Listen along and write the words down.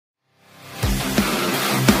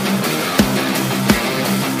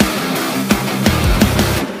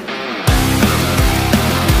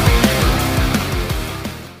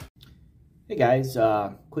guys,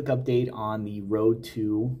 quick update on the road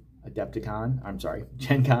to Gencon.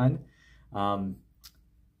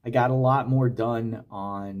 I got a lot more done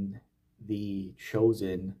on the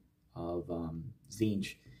Chosen of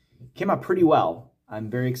Zinj. Came out pretty well.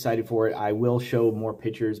 I'm very excited for it. I will show more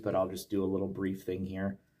pictures, but I'll just do a little brief thing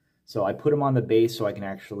here. So I put them on the base so I can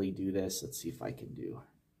actually do this. Let's see if I can do.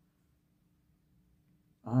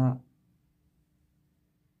 Well,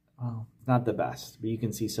 it's not the best, but you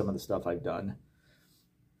can see some of the stuff I've done.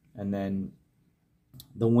 And then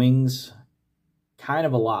the wings, kind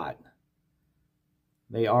of a lot.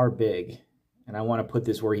 They are big. And I want to put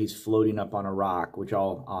this where he's floating up on a rock, which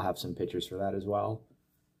I'll have some pictures for that as well.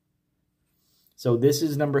 So this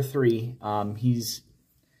is number 3. He's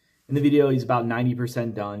in the video, he's about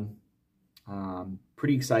 90% done.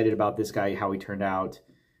 Pretty excited about this guy, how he turned out.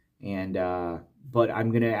 And but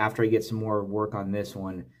I'm gonna, after I get some more work on this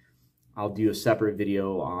one, I'll do a separate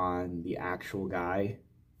video on the actual guy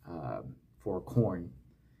for corn,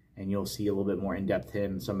 and you'll see a little bit more in depth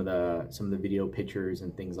him, some of the video pictures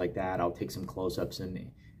and things like that. I'll take some close-ups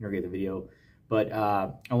and integrate the video. But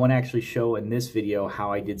I want to actually show in this video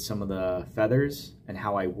how I did some of the feathers and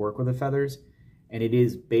how I work with the feathers. And it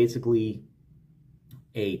is basically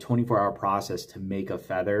a 24-hour process to make a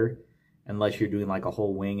feather, unless you're doing like a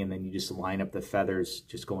whole wing and then you just line up the feathers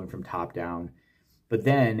just going from top down. But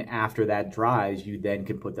then after that dries, you then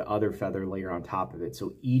can put the other feather layer on top of it.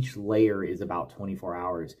 So each layer is about 24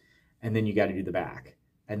 hours. And then you got to do the back.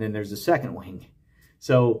 And then there's a second wing.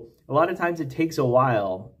 So a lot of times it takes a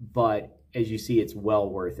while, but as you see, it's well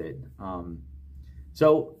worth it.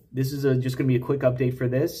 So this is just going to be a quick update for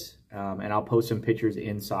this. And I'll post some pictures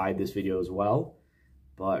inside this video as well.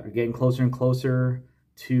 But we're getting closer and closer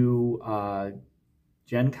to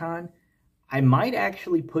Gencon. I might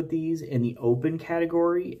actually put these in the open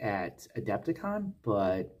category at Adepticon,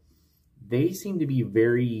 but they seem to be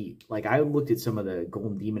very, like, I looked at some of the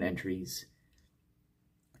Golden Demon entries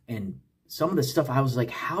and some of the stuff I was like,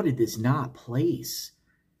 how did this not place?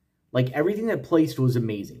 Like, everything that placed was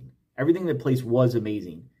amazing. Everything that placed was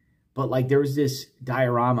amazing. But like, there was this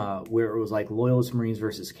diorama where it was like Loyalist Marines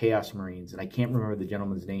versus Chaos Marines, and I can't remember the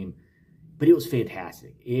gentleman's name, but it was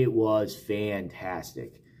fantastic. It was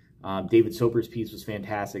fantastic. David Soper's piece was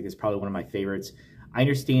fantastic. It's probably one of my favorites. I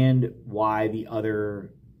understand why the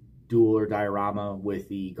other duel or diorama with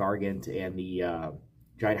the Gargant and the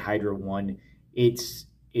Giant Hydra one, it's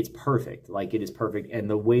perfect. Like, it is perfect. And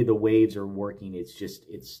the way the waves are working, it's just,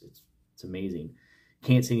 it's amazing.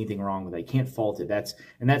 Can't see anything wrong with it. Can't fault it. That's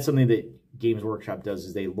something that Games Workshop does,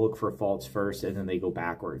 is they look for faults first and then they go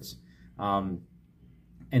backwards. And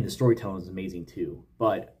the storytelling is amazing too.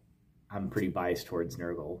 But I'm pretty biased towards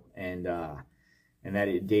Nurgle, and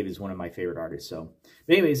Dave is one of my favorite artists. So,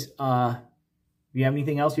 but anyways, if you have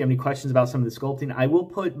anything else, if you have any questions about some of the sculpting, I will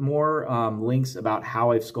put more links about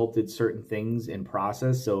how I've sculpted certain things in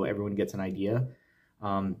process, so everyone gets an idea.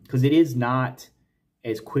 Because it is not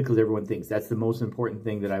as quick as everyone thinks. That's the most important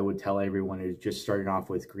thing that I would tell everyone, is just starting off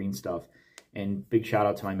with green stuff. And big shout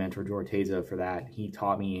out to my mentor, George Teza, for that. He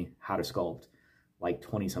taught me how to sculpt like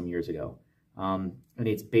 20-some years ago. And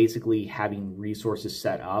it's basically having resources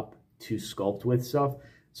set up to sculpt with stuff.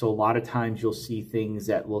 So a lot of times you'll see things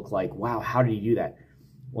that look like, wow, how did he do that?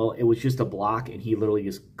 Well, it was just a block and he literally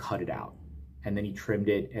just cut it out, and then he trimmed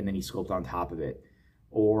it and then he sculpted on top of it.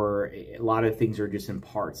 Or a lot of things are just in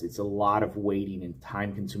parts. It's a lot of waiting and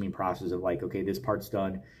time consuming process of like, okay, this part's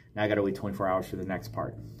done. Now I got to wait 24 hours for the next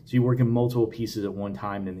part. So you work in multiple pieces at one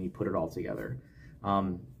time and then you put it all together.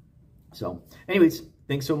 So anyways,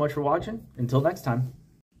 thanks so much for watching. Until next time.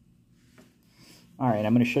 All right,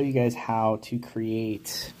 I'm going to show you guys how to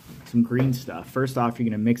create some green stuff. First off, you're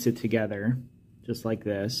going to mix it together just like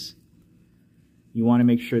this. You want to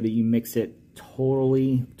make sure that you mix it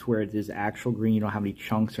totally to where it is actual green. You don't have any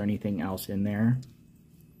chunks or anything else in there.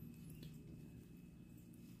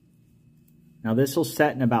 Now this will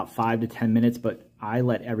set in about 5 to 10 minutes, but I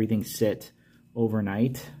let everything sit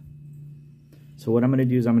overnight. So what I'm going to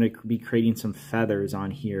do is I'm going to be creating some feathers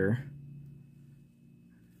on here.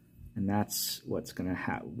 And that's what's going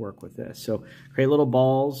to work with this. So create little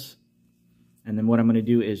balls. And then what I'm going to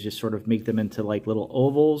do is just sort of make them into like little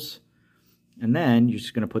ovals. And then you're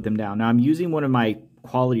just going to put them down. Now I'm using one of my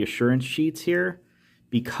quality assurance sheets here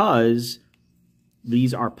because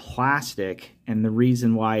these are plastic. And the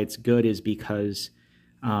reason why it's good is because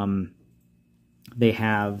they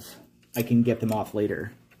have, I can get them off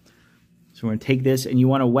later. So we're going to take this, and you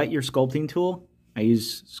want to wet your sculpting tool. I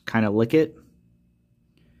use kind of lick it.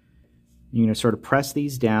 You're going to sort of press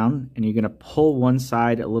these down, and you're going to pull one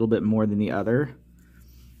side a little bit more than the other.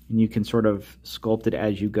 And you can sort of sculpt it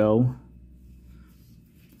as you go.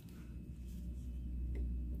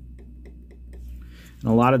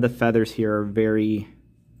 And a lot of the feathers here are very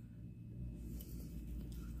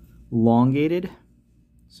elongated.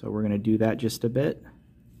 So we're going to do that just a bit.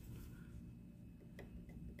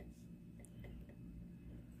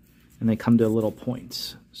 And they come to little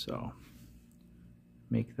points. So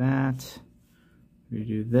make that. We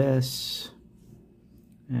do this.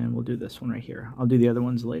 And we'll do this one right here. I'll do the other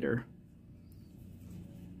ones later.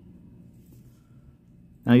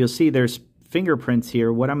 Now you'll see there's fingerprints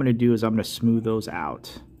here. What I'm going to do is I'm going to smooth those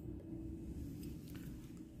out.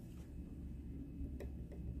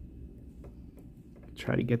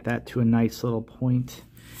 Try to get that to a nice little point.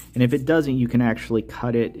 And if it doesn't, you can actually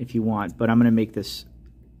cut it if you want, but I'm going to make this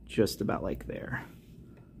just about like there.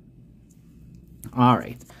 All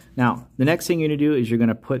right. Now, the next thing you're going to do is you're going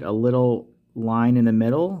to put a little line in the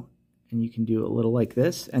middle, and you can do a little like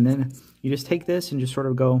this, and then you just take this and just sort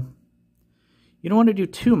of go. You don't want to do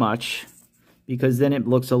too much because then it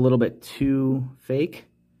looks a little bit too fake,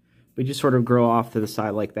 but just sort of grow off to the side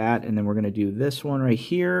like that. And then we're going to do this one right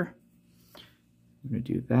here. I'm going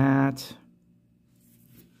to do that.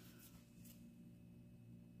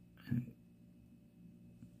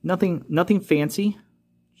 Nothing fancy,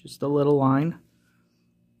 just a little line.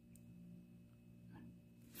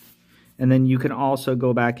 And then you can also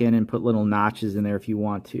go back in and put little notches in there if you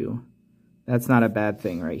want to. That's not a bad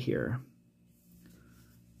thing right here.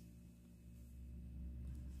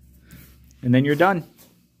 And then you're done.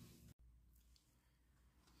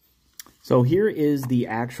 So here is the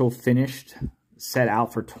actual finished, set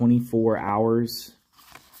out for 24 hours,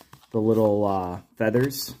 the little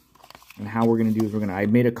feathers. And how we're going to do is I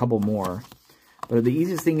made a couple more. But the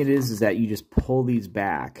easiest thing it is that you just pull these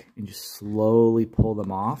back and just slowly pull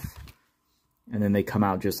them off. And then they come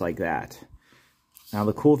out just like that. Now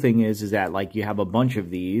the cool thing is that like you have a bunch of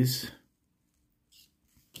these.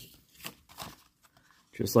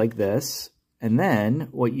 Just like this. And then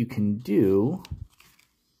what you can do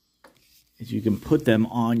is you can put them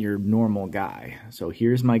on your normal guy. So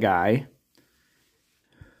here's my guy.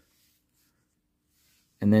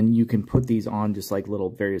 And then you can put these on just like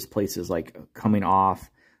little various places, like coming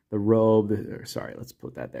off the robe. Sorry, let's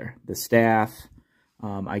put that there. The staff.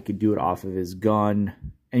 I could do it off of his gun.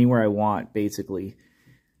 Anywhere I want, basically.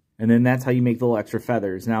 And then that's how you make the little extra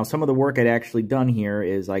feathers. Now, some of the work I'd actually done here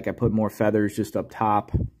is like I put more feathers just up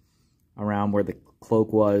top around where the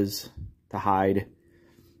cloak was to hide.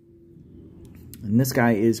 And this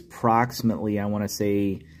guy is approximately, I want to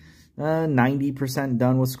say, 90%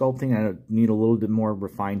 done with sculpting. I need a little bit more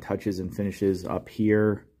refined touches and finishes up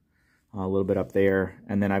here, a little bit up there,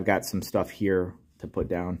 and then I've got some stuff here to put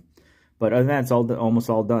down. But other than that, it's almost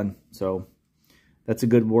all done. So that's a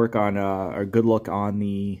good work on, or good look on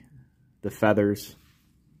the feathers.